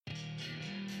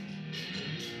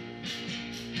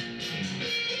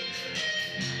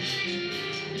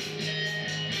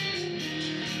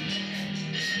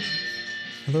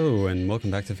Hello, and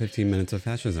welcome back to 15 Minutes of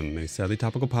Fascism, a sadly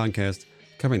topical podcast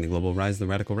covering the global rise of the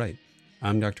radical right.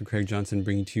 I'm Dr. Craig Johnson,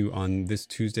 bringing to you on this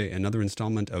Tuesday another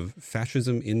installment of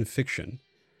Fascism in Fiction.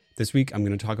 This week, I'm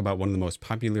going to talk about one of the most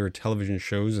popular television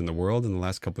shows in the world in the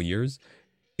last couple years.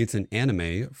 It's an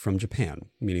anime from Japan,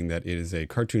 meaning that it is a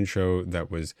cartoon show that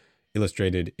was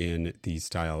illustrated in the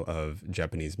style of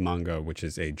Japanese manga, which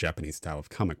is a Japanese style of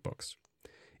comic books.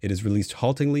 It is released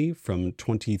haltingly from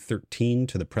 2013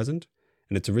 to the present,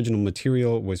 and its original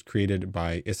material was created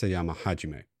by Isayama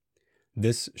Hajime.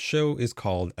 This show is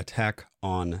called Attack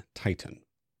on Titan.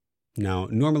 Now,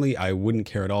 normally I wouldn't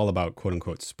care at all about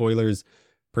quote-unquote spoilers.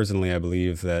 Personally, I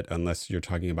believe that unless you're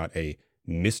talking about a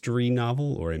mystery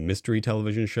novel or a mystery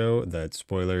television show, that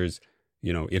spoilers,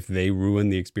 if they ruin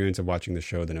the experience of watching the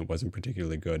show, then it wasn't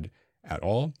particularly good at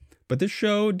all. But this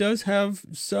show does have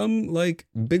some,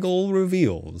 big ol'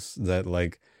 reveals that,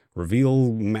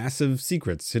 reveal massive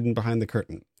secrets hidden behind the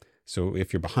curtain. So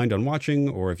if you're behind on watching,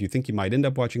 or if you think you might end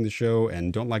up watching the show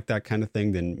and don't like that kind of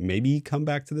thing, then maybe come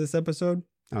back to this episode.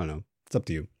 I don't know. It's up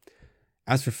to you.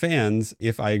 As for fans,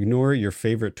 if I ignore your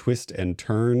favorite twist and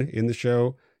turn in the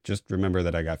show, just remember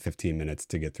that I got 15 minutes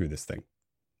to get through this thing.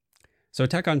 So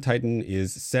Attack on Titan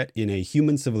is set in a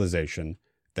human civilization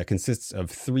that consists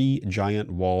of 3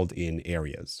 giant walled-in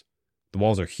areas. The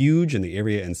walls are huge, and the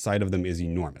area inside of them is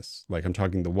enormous. I'm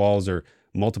talking the walls are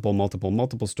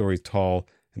multiple stories tall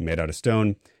and made out of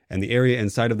stone, and the area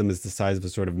inside of them is the size of a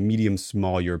sort of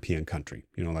medium-small European country,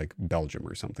 like Belgium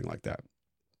or something like that.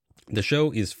 The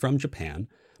show is from Japan,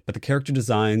 but the character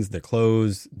designs, their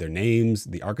clothes, their names,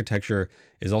 the architecture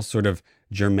is all sort of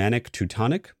Germanic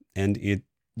Teutonic, and it,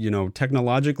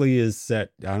 technologically is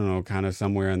set, kind of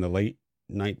somewhere in the late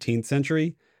 19th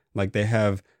century. They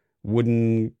have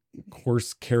wooden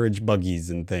horse carriage buggies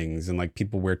and things, and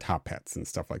people wear top hats and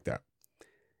stuff like that.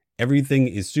 Everything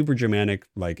is super Germanic,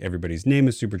 everybody's name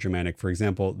is super Germanic. For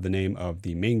example, the name of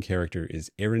the main character is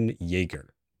Eren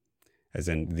Jaeger, as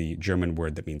in the German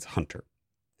word that means hunter.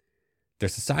 Their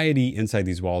society inside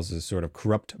these walls is a sort of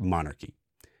corrupt monarchy.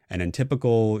 And in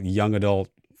typical young adult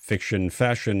fiction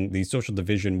fashion, the social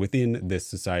division within this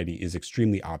society is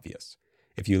extremely obvious.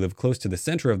 If you live close to the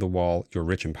center of the wall, you're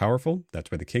rich and powerful. That's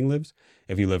where the king lives.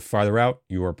 If you live farther out,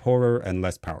 you are poorer and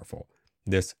less powerful.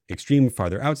 This extreme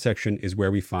farther out section is where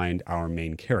we find our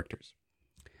main characters.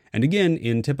 And again,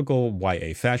 in typical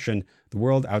YA fashion, the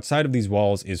world outside of these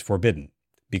walls is forbidden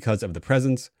because of the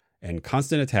presence and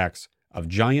constant attacks of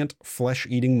giant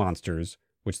flesh-eating monsters,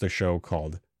 which the show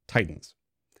called Titans.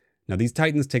 Now, these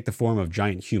Titans take the form of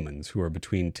giant humans who are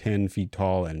between 10 feet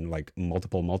tall and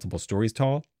multiple stories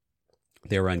tall.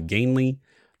 They're ungainly,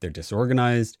 they're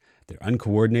disorganized, they're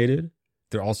uncoordinated.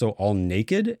 They're also all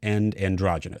naked and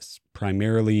androgynous,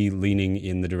 primarily leaning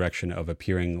in the direction of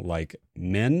appearing like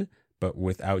men, but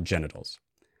without genitals.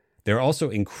 They're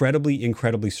also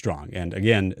incredibly strong. And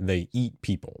again, they eat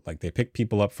people. They pick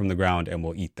people up from the ground and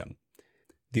will eat them.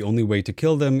 The only way to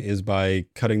kill them is by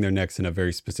cutting their necks in a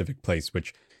very specific place,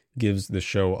 which gives the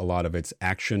show a lot of its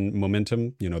action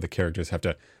momentum. The characters have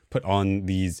to put on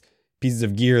these pieces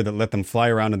of gear that let them fly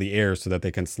around in the air so that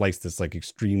they can slice this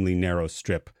extremely narrow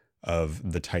strip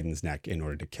of the Titan's neck in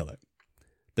order to kill it.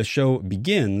 The show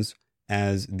begins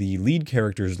as the lead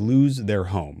characters lose their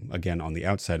home, again on the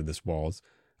outside of this walls,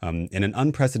 in an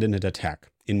unprecedented attack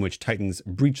in which Titans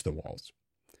breach the walls.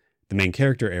 The main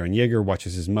character, Eren Jaeger,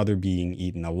 watches his mother being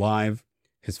eaten alive,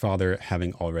 his father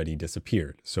having already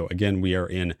disappeared. So again, we are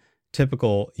in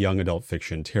typical young adult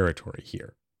fiction territory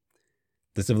here.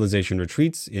 The civilization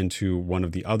retreats into one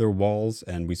of the other walls,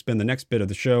 and we spend the next bit of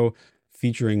the show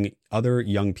featuring other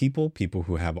young people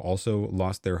who have also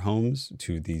lost their homes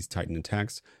to these Titan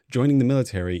attacks, joining the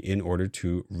military in order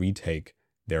to retake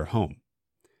their home.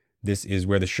 This is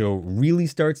where the show really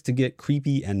starts to get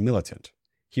creepy and militant.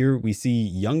 Here we see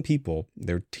young people,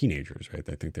 they're teenagers, right?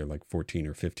 I think they're 14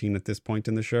 or 15 at this point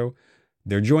in the show.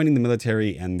 They're joining the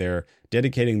military and they're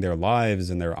dedicating their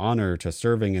lives and their honor to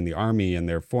serving in the army, and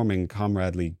they're forming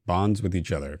comradely bonds with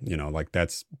each other.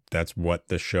 That's what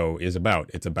the show is about.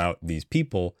 It's about these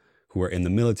people who are in the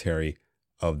military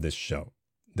of this show.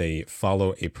 They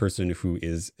follow a person who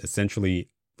is essentially,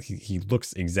 he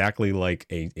looks exactly like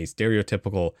a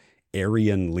stereotypical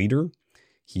Aryan leader.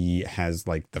 He has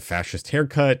the fascist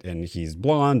haircut, and he's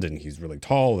blonde, and he's really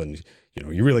tall, and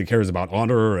he really cares about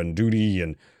honor and duty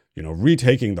and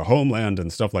retaking the homeland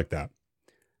and stuff like that.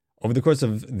 Over the course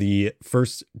of the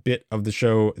first bit of the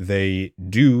show, they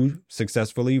do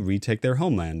successfully retake their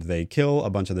homeland. They kill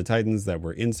a bunch of the Titans that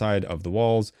were inside of the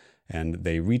walls, and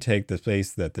they retake the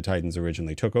space that the Titans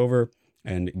originally took over,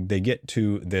 and they get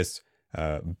to this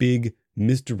big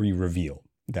mystery reveal.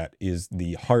 that is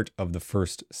the heart of the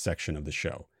first section of the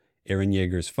show. Eren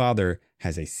Yeager's father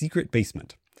has a secret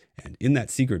basement, and in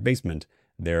that secret basement,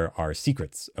 there are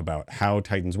secrets about how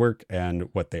Titans work and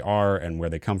what they are and where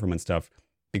they come from and stuff,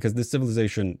 because this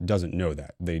civilization doesn't know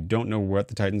that. They don't know what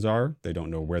the Titans are. They don't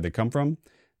know where they come from.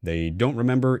 They don't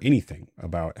remember anything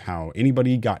about how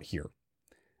anybody got here.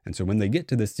 And so when they get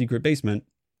to this secret basement,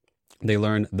 they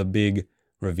learn the big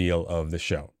reveal of the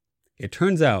show. It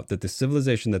turns out that the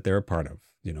civilization that they're a part of,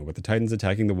 with the Titans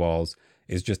attacking the walls,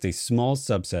 is just a small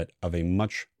subset of a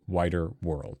much wider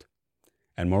world.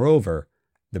 And moreover,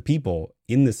 the people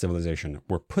in this civilization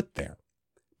were put there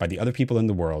by the other people in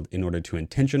the world in order to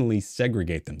intentionally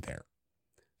segregate them there.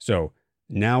 So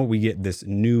now we get this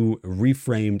new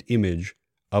reframed image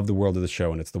of the world of the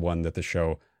show, and it's the one that the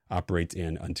show operates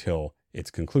in until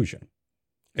its conclusion.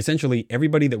 Essentially,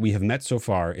 everybody that we have met so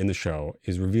far in the show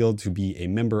is revealed to be a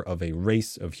member of a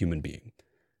race of human being.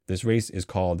 This race is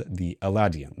called the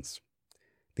Eladians.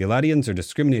 The Eladians are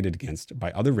discriminated against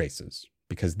by other races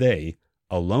because they,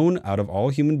 alone out of all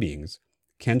human beings,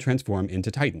 can transform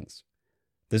into Titans.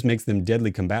 This makes them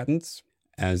deadly combatants,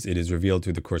 as it is revealed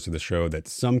through the course of the show that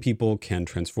some people can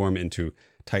transform into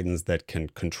Titans that can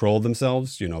control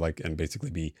themselves, and basically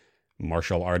be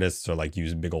martial artists or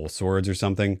use big old swords or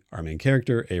something. Our main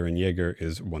character, Eren Yeager,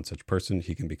 is one such person.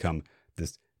 He can become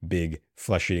this big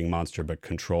flesh-eating monster but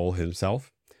control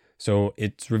himself. So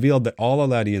it's revealed that all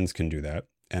Eladians can do that,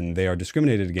 and they are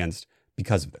discriminated against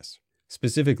because of this.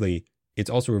 Specifically, it's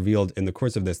also revealed in the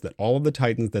course of this that all of the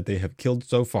Titans that they have killed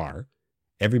so far,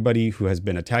 everybody who has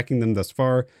been attacking them thus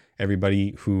far,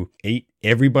 everybody who ate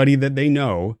everybody that they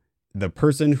know, the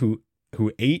person who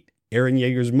ate Eren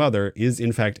Yeager's mother is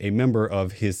in fact a member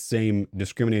of his same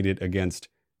discriminated against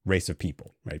race of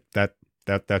people, right?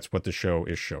 That's what the show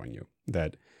is showing you.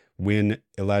 That when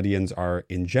Eladians are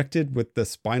injected with the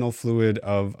spinal fluid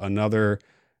of another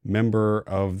member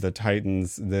of the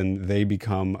Titans, then they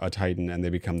become a Titan and they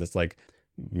become this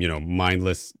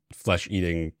mindless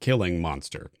flesh-eating killing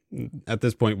monster. At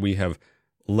this point, we have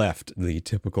left the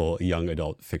typical young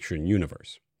adult fiction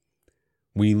universe.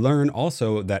 We learn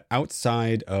also that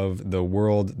outside of the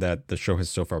world that the show has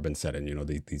so far been set in,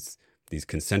 these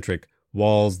concentric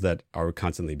walls that are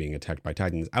constantly being attacked by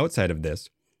Titans, outside of this,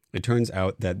 it turns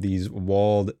out that these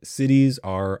walled cities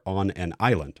are on an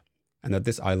island, and that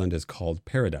this island is called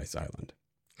Paradise Island.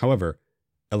 However,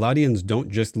 Eladians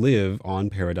don't just live on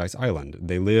Paradise Island.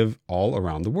 They live all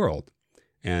around the world.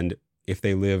 And if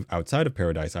they live outside of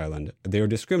Paradise Island, they are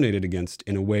discriminated against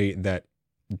in a way that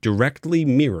directly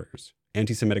mirrors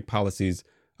anti-Semitic policies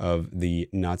of the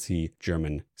Nazi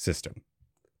German system.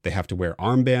 They have to wear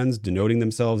armbands denoting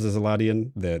themselves as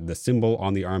Eladian. The symbol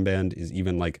on the armband is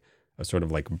even a sort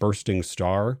of bursting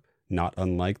star, not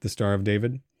unlike the Star of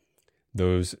David.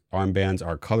 Those armbands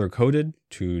are color-coded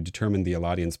to determine the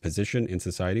Eladians' position in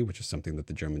society, which is something that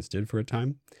the Germans did for a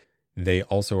time. They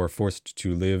also are forced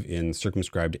to live in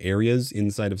circumscribed areas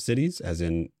inside of cities, as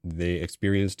in they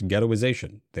experienced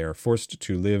ghettoization. They are forced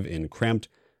to live in cramped,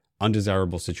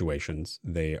 undesirable situations.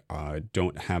 They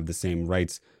don't have the same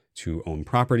rights to own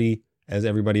property as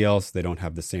everybody else. They don't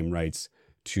have the same rights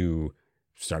to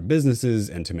start businesses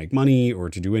and to make money or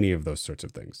to do any of those sorts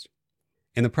of things.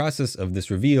 In the process of this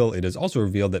reveal, it is also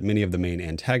revealed that many of the main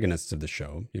antagonists of the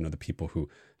show, the people who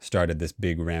started this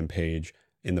big rampage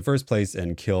in the first place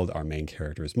and killed our main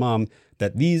character's mom,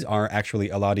 that these are actually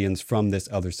Eladians from this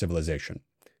other civilization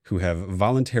who have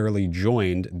voluntarily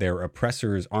joined their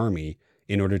oppressor's army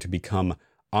in order to become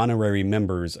honorary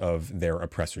members of their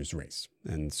oppressor's race.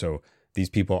 And so these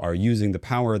people are using the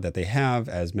power that they have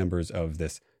as members of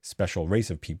this special race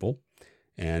of people,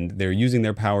 and they're using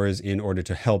their powers in order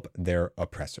to help their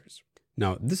oppressors.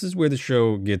 Now, this is where the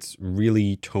show gets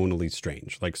really tonally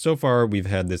strange. So far, we've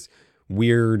had this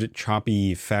weird,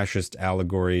 choppy, fascist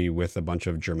allegory with a bunch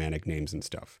of Germanic names and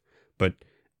stuff. But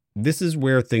this is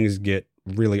where things get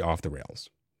really off the rails.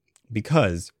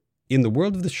 Because in the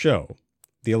world of the show,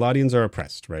 the Eladians are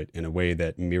oppressed, right, in a way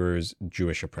that mirrors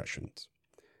Jewish oppressions.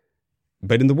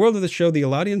 But in the world of the show, the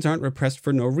Eladians aren't repressed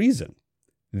for no reason.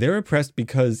 They're oppressed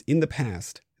because in the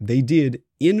past, they did,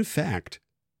 in fact,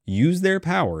 use their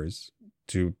powers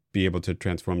to be able to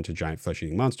transform into giant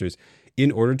flesh-eating monsters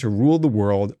in order to rule the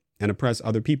world and oppress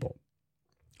other people.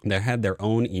 They had their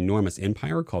own enormous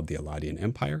empire called the Eladian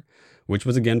Empire, which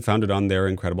was again founded on their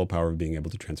incredible power of being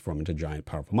able to transform into giant,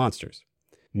 powerful monsters.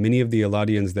 Many of the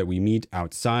Eladians that we meet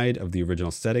outside of the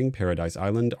original setting, Paradise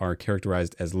Island, are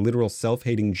characterized as literal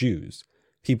self-hating Jews,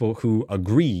 people who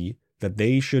agree that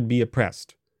they should be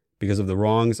oppressed because of the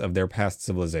wrongs of their past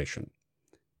civilization.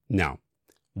 Now,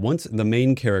 Once the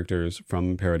main characters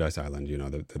from Paradise Island,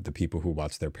 the people who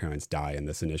watch their parents die in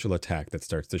this initial attack that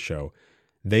starts the show,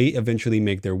 they eventually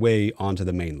make their way onto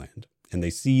the mainland. And they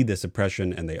see this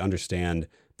oppression and they understand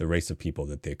the race of people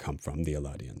that they come from, the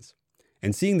Eladians.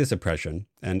 And seeing this oppression,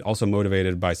 and also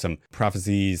motivated by some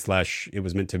prophecy / it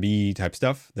was meant to be type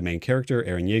stuff, the main character,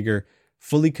 Eren Yeager,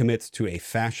 fully commits to a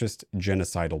fascist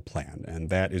genocidal plan. And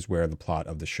that is where the plot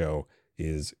of the show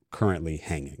is currently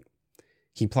hanging.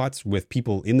 He plots with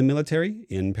people in the military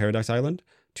in Paradise Island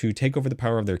to take over the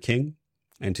power of their king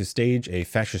and to stage a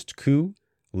fascist coup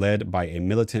led by a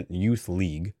militant youth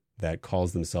league that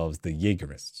calls themselves the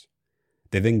Jaegerists.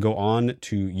 They then go on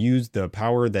to use the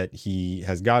power that he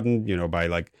has gotten,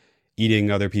 by eating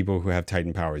other people who have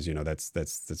Titan powers.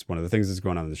 That's one of the things that's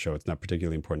going on in the show. It's not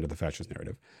particularly important to the fascist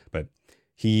narrative, but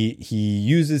he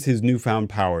uses his newfound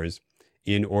powers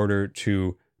in order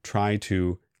to try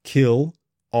to kill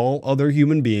all other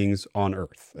human beings on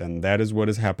Earth. And that is what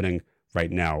is happening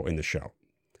right now in the show.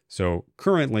 So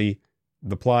currently,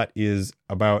 the plot is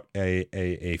about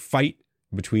a fight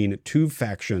between two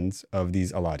factions of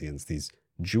these Eladians, these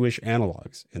Jewish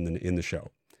analogs in the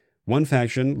show. One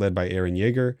faction, led by Eren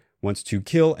Yeager, wants to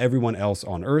kill everyone else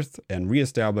on Earth and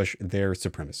reestablish their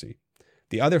supremacy.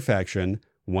 The other faction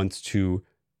wants to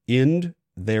end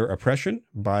their oppression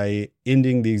by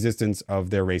ending the existence of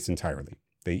their race entirely.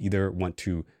 They either want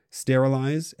to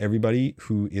sterilize everybody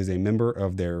who is a member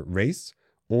of their race,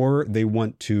 or they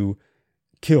want to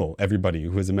kill everybody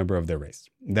who is a member of their race.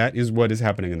 That is what is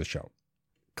happening in the show.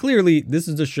 Clearly, this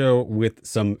is a show with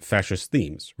some fascist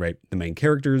themes, right? The main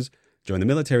characters join the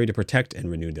military to protect and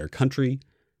renew their country.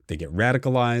 They get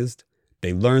radicalized.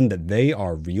 They learn that they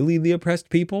are really the oppressed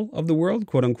people of the world,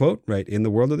 quote unquote, right? In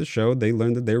the world of the show, they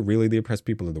learn that they're really the oppressed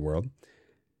people of the world.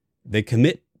 They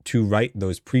commit to right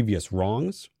those previous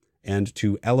wrongs and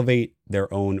to elevate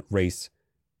their own race,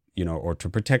 or to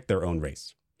protect their own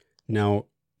race. Now,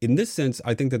 in this sense,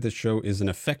 I think that this show is an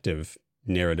effective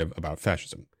narrative about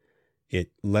fascism.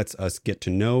 It lets us get to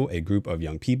know a group of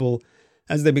young people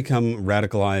as they become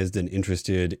radicalized and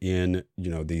interested in,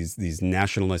 these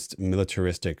nationalist,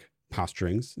 militaristic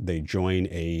posturings. They join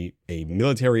a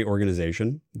military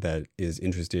organization that is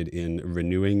interested in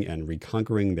renewing and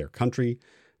reconquering their country.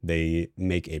 They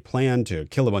make a plan to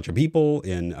kill a bunch of people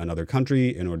in another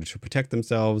country in order to protect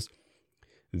themselves.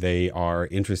 They are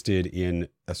interested in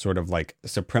a sort of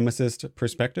supremacist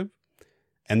perspective.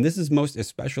 And this is most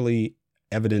especially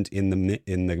evident in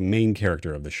the main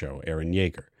character of the show, Eren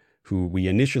Yeager, who we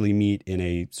initially meet in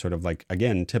a sort of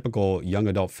again, typical young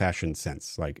adult fashion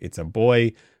sense. It's a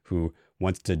boy who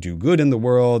wants to do good in the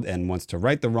world and wants to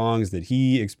right the wrongs that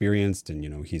he experienced.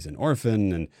 And, he's an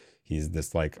orphan and he's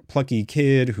this plucky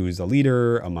kid who's a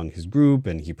leader among his group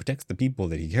and he protects the people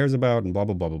that he cares about and blah,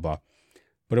 blah, blah, blah, blah.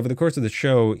 But over the course of the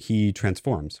show, he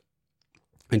transforms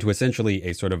into essentially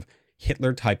a sort of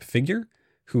Hitler-type figure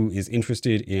who is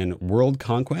interested in world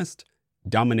conquest,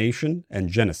 domination, and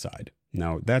genocide.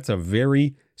 Now, that's a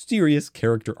very serious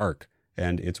character arc,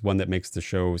 and it's one that makes the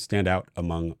show stand out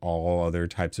among all other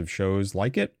types of shows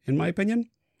like it, in my opinion.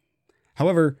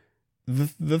 However,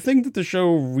 the thing that the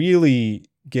show really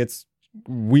gets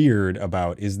weird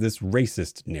about is this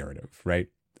racist narrative, right?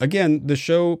 Again, the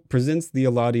show presents the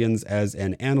Eladians as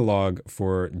an analog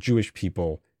for Jewish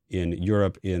people in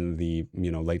Europe in the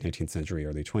late 19th century,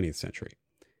 early 20th century.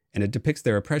 And it depicts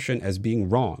their oppression as being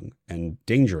wrong and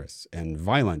dangerous and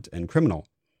violent and criminal.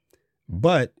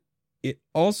 But it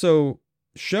also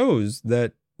shows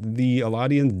that the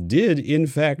Eladians did, in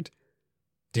fact,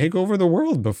 take over the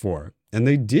world before. And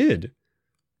they did,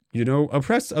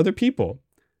 oppress other people.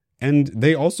 And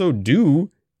they also do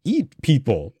eat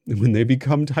people when they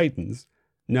become Titans.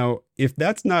 Now, if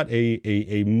that's not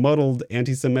a muddled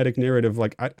anti-Semitic narrative,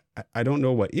 I don't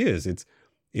know what is.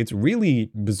 It's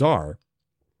really bizarre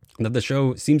that the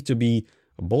show seems to be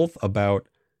both about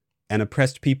an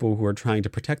oppressed people who are trying to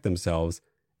protect themselves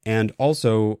and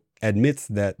also admits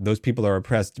that those people are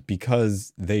oppressed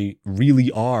because they really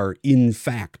are, in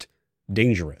fact,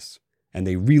 dangerous. And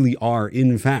they really are,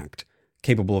 in fact,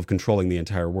 capable of controlling the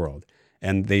entire world.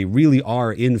 And they really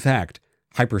are, in fact,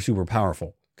 super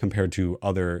powerful compared to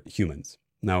other humans.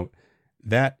 Now,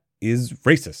 that is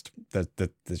racist.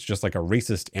 That's just a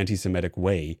racist anti-Semitic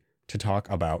way to talk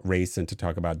about race and to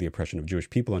talk about the oppression of Jewish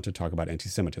people and to talk about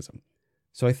anti-Semitism.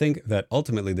 So I think that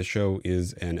ultimately the show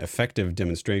is an effective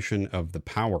demonstration of the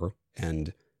power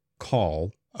and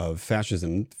call of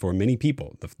fascism for many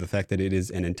people. The fact that it is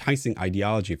an enticing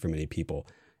ideology for many people,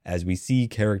 as we see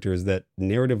characters that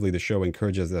narratively the show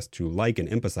encourages us to like and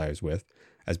empathize with,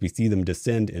 as we see them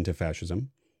descend into fascism.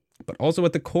 But also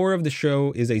at the core of the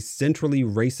show is a centrally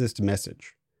racist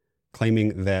message.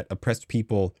 claiming that oppressed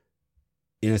people,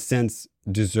 in a sense,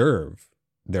 deserve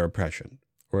their oppression,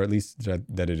 or at least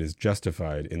that it is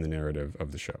justified in the narrative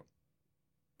of the show.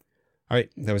 All right,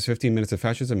 that was 15 Minutes of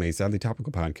Fascism, a sadly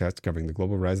topical podcast covering the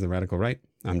global rise of the radical right.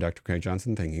 I'm Dr. Craig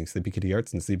Johnson, thanking Sleepy Kitty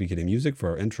Arts and Sleepy Kitty Music for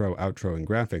our intro, outro, and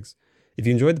graphics. If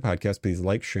you enjoyed the podcast, please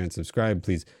like, share, and subscribe.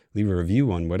 Please leave a review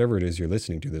on whatever it is you're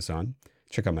listening to this on.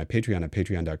 Check out my Patreon at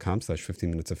patreon.com/15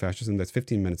 Minutes of Fascism. That's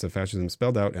 15 Minutes of Fascism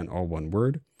spelled out and all one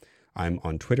word. I'm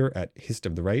on Twitter at Hist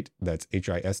of the Right. That's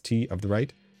HIST of the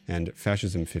Right. And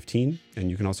Fascism15. And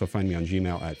you can also find me on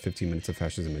Gmail at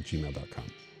 15minutesofascism@gmail.com.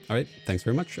 All right, thanks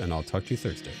very much, and I'll talk to you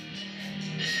Thursday.